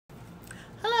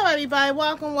everybody,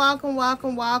 welcome.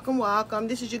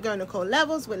 This is your girl Nicole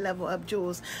Levels with Level Up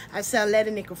Jewels. I sell lead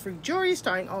and nickel free jewelry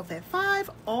starting off at $5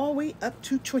 all the way up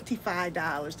to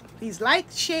 $25. Please like,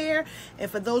 share,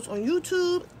 and for those on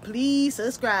YouTube, please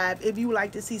subscribe. If you would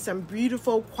like to see some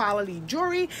beautiful quality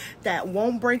jewelry that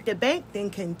won't break the bank, then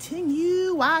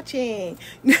continue watching.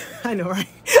 I know, right?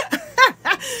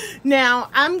 Now,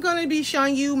 I'm going to be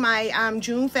showing you my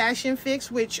June fashion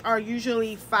fix, which are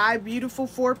usually 5 beautiful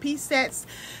 4-piece sets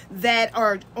that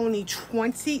are only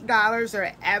 $20.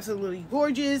 They're absolutely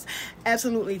gorgeous,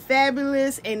 absolutely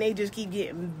fabulous, and they just keep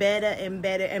getting better and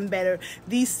better and better.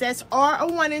 These sets are a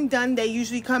one and done. They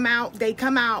usually come out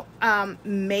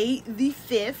May the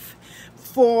 5th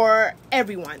for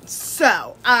everyone.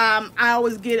 So I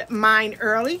always get mine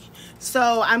early,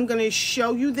 so I'm going to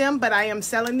show you them, but I am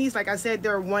selling these. Like I said,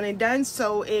 they're one and done,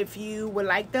 so if you would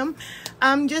like them,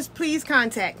 just please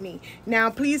contact me. Now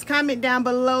please comment down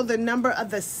below the number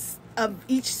of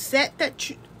each set that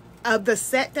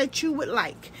you would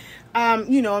like.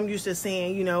 You know, I'm used to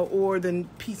saying, you know, or the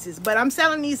pieces, but I'm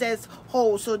selling these as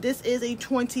whole, so this is a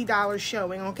 $20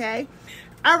 showing. Okay,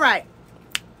 all right,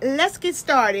 let's get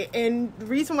started. And the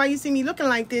reason why you see me looking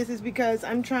like this is because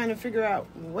I'm trying to figure out,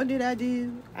 what did I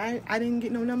do? I didn't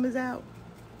get no numbers out.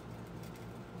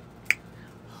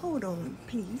 Hold on,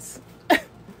 please.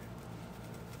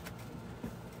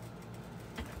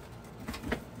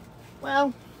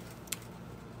 Well,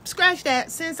 scratch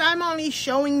that. Since I'm only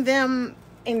showing them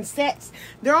in sets,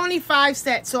 they're only 5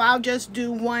 sets, so I'll just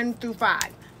do 1 through 5,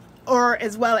 or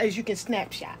as well as you can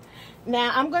snapshot. Now,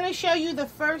 I'm going to show you the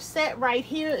first set right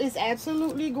here. Is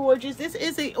absolutely gorgeous. This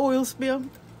is an oil spill.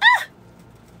 Ah!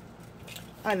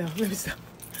 I know. Let me stop.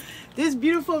 This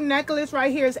beautiful necklace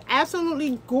right here is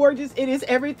absolutely gorgeous. It is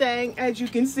everything, as you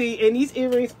can see, and these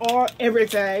earrings are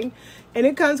everything. And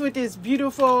it comes with this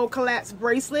beautiful collapsed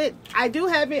bracelet. I do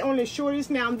have it on the shortest.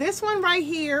 Now, this one right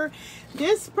here,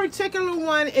 this particular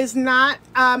one is not,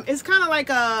 it's kind of like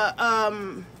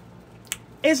a,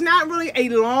 it's not really a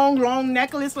long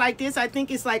necklace like this. I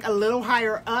think it's like a little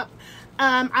higher up.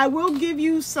 I will give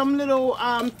you some little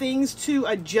things to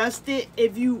adjust it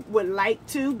if you would like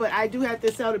to, but I do have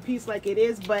to sell the piece like it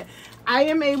is. But I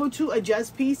am able to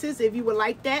adjust pieces if you would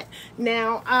like that.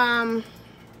 Now,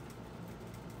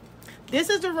 this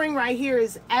is the ring right here.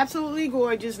 Is absolutely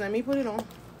gorgeous. Let me put it on.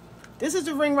 This is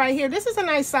the ring right here. This is a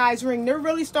nice size ring. They're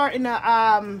really starting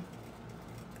to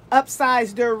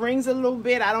upsize their rings a little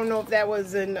bit. I don't know if that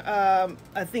was a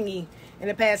thingy in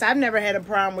the past. I've never had a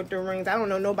problem with the rings. I don't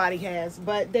know, nobody has,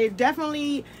 but they're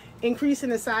definitely increasing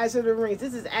the size of the rings.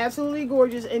 This is absolutely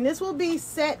gorgeous, and this will be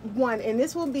set 1, and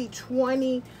this will be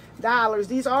 $20.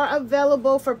 These are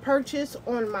available for purchase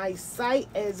on my site,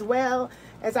 as well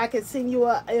as I can send you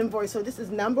an invoice. So this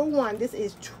is number 1. This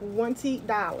is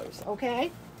 $20.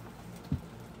 Okay.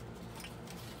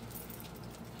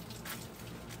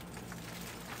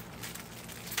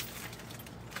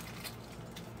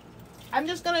 I'm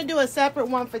just going to do a separate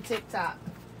one for TikTok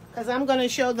because I'm going to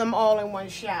show them all in one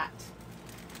shot.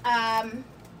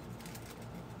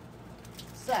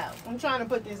 So, I'm trying to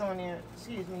put this on there.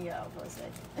 Excuse me, y'all, for a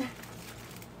second.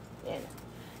 Yeah.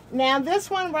 Now, this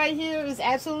one right here is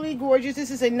absolutely gorgeous. This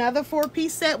is another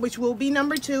 4-piece set, which will be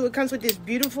number 2. It comes with this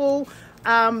beautiful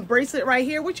bracelet right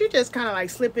here, which you just kind of like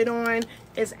slip it on.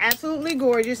 It's absolutely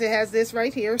gorgeous. It has this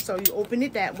right here, so you open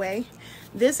it that way.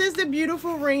 This is the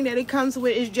beautiful ring that it comes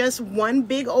with. It's just one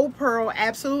big old pearl,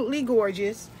 absolutely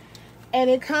gorgeous. And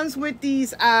it comes with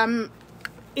these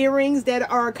earrings that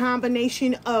are a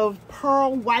combination of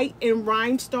pearl white and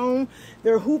rhinestone.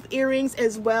 They're hoop earrings,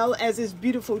 as well as this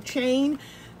beautiful chain,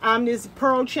 this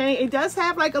pearl chain. It does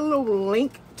have like a little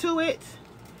link to it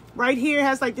right here. It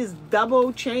has like this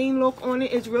double chain look on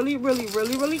it. It's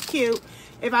really cute.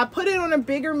 If I put it on a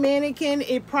bigger mannequin,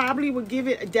 it probably would give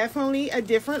it definitely a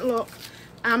different look.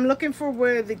 I'm looking for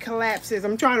where the collapse is.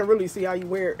 I'm trying to really see how you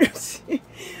wear it.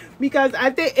 Because I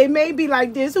think it may be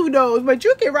like this, who knows, but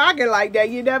you can rock it like that,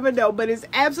 you never know. But it's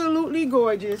absolutely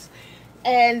gorgeous.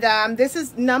 And this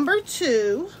is number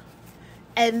 2,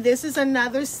 and this is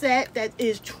another set that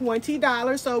is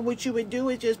 $20. So what you would do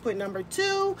is just put number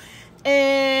 2,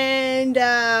 and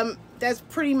that's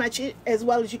pretty much it, as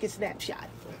well as you can snapshot.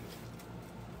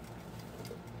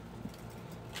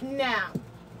 Now,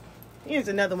 here's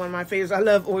another one of my favorites. I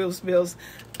love oil spills.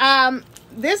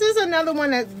 This is another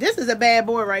one this is a bad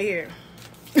boy right here.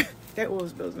 That oil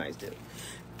spill is nice too.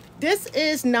 This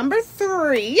is number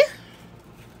 3.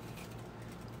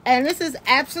 And this is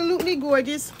absolutely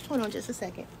gorgeous. Hold on just a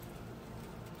second.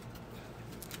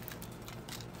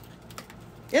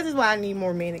 This is why I need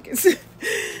more mannequins.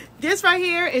 This right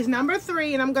here is number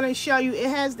 3, and I'm going to show you. It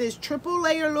has this triple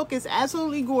layer look. It's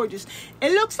absolutely gorgeous.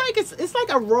 It looks like it's like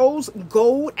a rose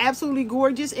gold, absolutely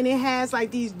gorgeous, and it has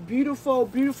like these beautiful,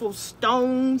 beautiful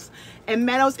stones and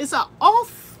metals. It's a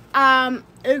off,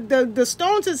 the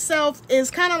stones itself is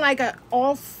kind of like a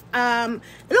off, it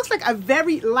looks like a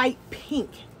very light pink.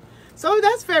 So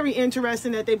that's very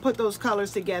interesting that they put those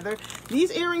colors together.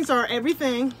 These earrings are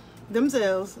everything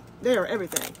themselves. They are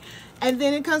everything. And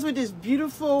then it comes with this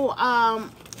beautiful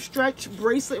stretch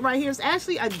bracelet right here. It's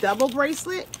actually a double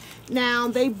bracelet. Now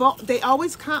they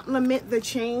always complement the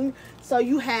chain. So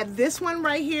you have this one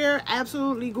right here,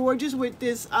 absolutely gorgeous, with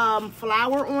this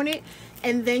flower on it.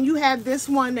 And then you have this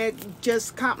one that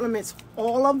just complements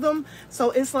all of them.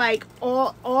 So it's like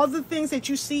all the things that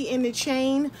you see in the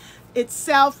chain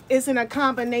itself is in a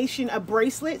combination of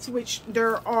bracelets, which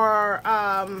there are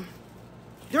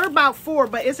there are about 4,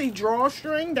 but it's a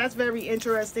drawstring. That's very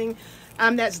interesting.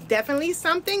 That's definitely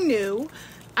something new.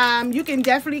 You can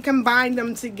definitely combine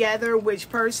them together, which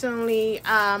personally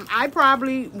I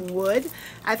probably would.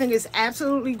 I think it's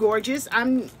absolutely gorgeous.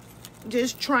 I'm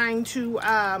just trying to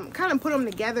kind of put them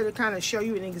together to kind of show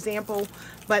you an example,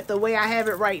 but the way I have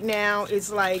it right now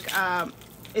is like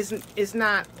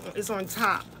it's on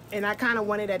top, and I kind of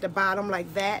want it at the bottom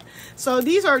like that. So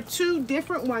these are 2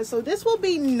 different ones. So this will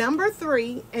be number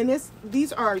 3, and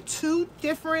these are 2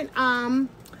 different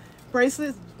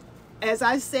bracelets, as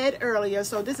I said earlier.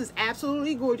 So this is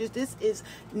absolutely gorgeous. This is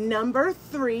number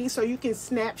 3, so you can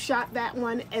snapshot that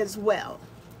one as well.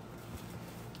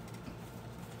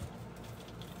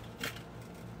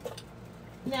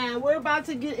 Now we're about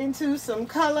to get into some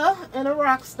color and a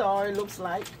rock star, it looks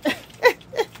like.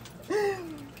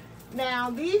 Now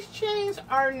these chains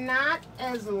are not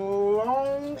as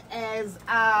long as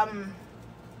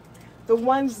the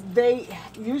ones they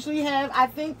usually have. I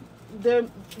think they're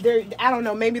I don't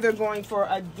know, maybe they're going for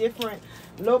a different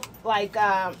look, like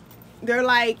they're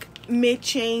like mid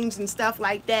chains and stuff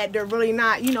like that. They're really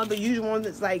not, you know, the usual one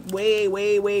that's like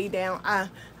way down.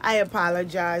 I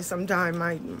apologize, sometimes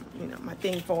my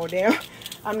thing fall down.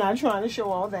 I'm not trying to show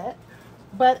all that,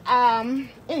 but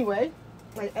anyway,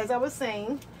 like as I was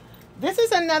saying, this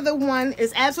is another one.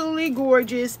 It's absolutely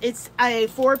gorgeous. It's a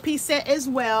 4-piece set as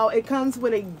well. It comes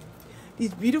with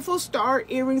these beautiful star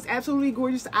earrings, absolutely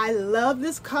gorgeous. I love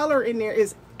this color in there.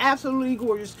 It's absolutely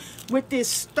gorgeous with this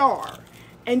star.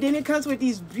 And then it comes with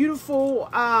these beautiful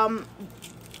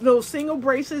little single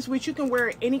bracelets, which you can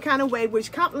wear any kind of way,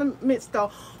 which complements the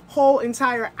whole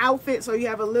entire outfit. So you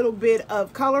have a little bit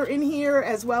of color in here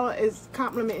as well as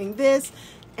complementing this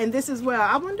and this as well.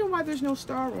 I wonder why there's no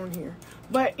star on here.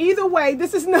 But either way,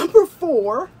 this is number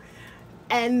 4,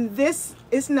 and this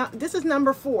is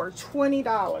number 4,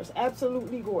 $20.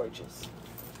 Absolutely gorgeous.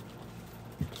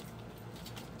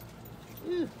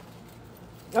 You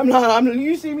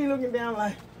see me looking down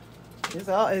like it's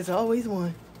always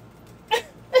one.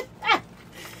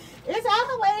 It's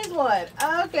always one.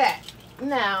 Okay.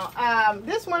 Now,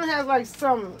 this one has like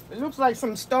it looks like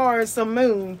some stars, some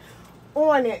moon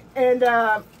on it, and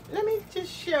let me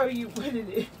just show you what it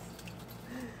is.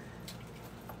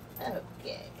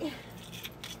 Okay.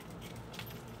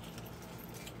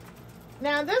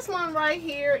 Now this one right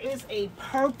here is a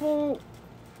purple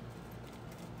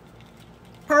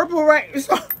right.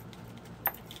 So,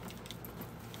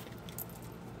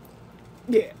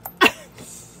 yeah.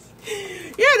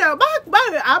 You know,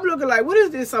 I'm looking like, what is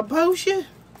this, a potion?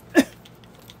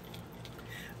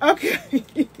 Okay.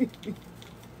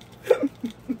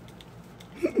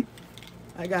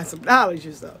 I got some knowledge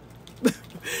or something.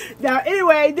 Now,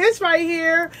 anyway, this right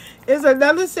here is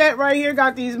another set right here.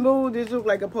 Got these moons. This look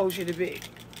like a potion to be.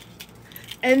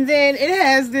 And then it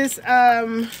has this,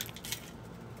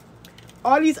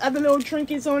 all these other little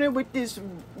trinkets on it with this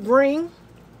ring.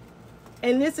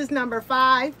 And this is number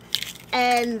 5.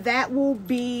 And that will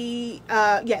be,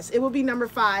 yes, it will be number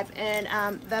 5.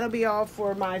 And that'll be all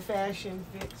for my fashion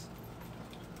fix.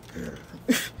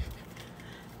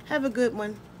 Have a good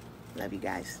one. Love you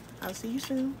guys. I'll see you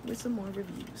soon with some more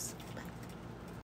reviews.